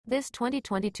This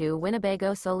 2022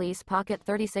 Winnebago Solis Pocket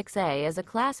 36A is a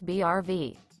Class B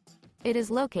RV. It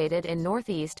is located in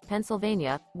Northeast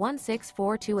Pennsylvania,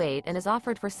 16428 and is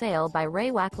offered for sale by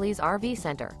Wakley's RV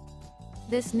Center.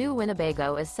 This new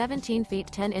Winnebago is 17 feet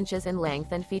 10 inches in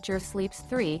length and features Sleeps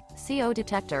 3, CO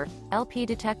Detector, LP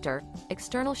Detector,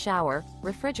 external shower,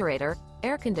 refrigerator,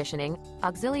 air conditioning,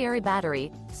 auxiliary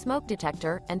battery, smoke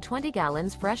detector, and 20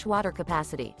 gallons fresh water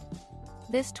capacity.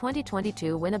 This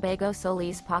 2022 Winnebago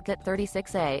Solis Pocket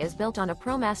 36A is built on a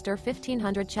ProMaster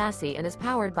 1500 chassis and is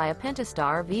powered by a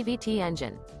Pentastar VVT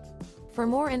engine. For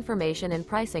more information and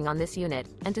pricing on this unit,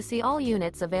 and to see all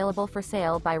units available for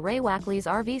sale by Wakley's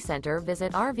RV Center,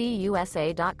 visit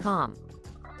RVUSA.com.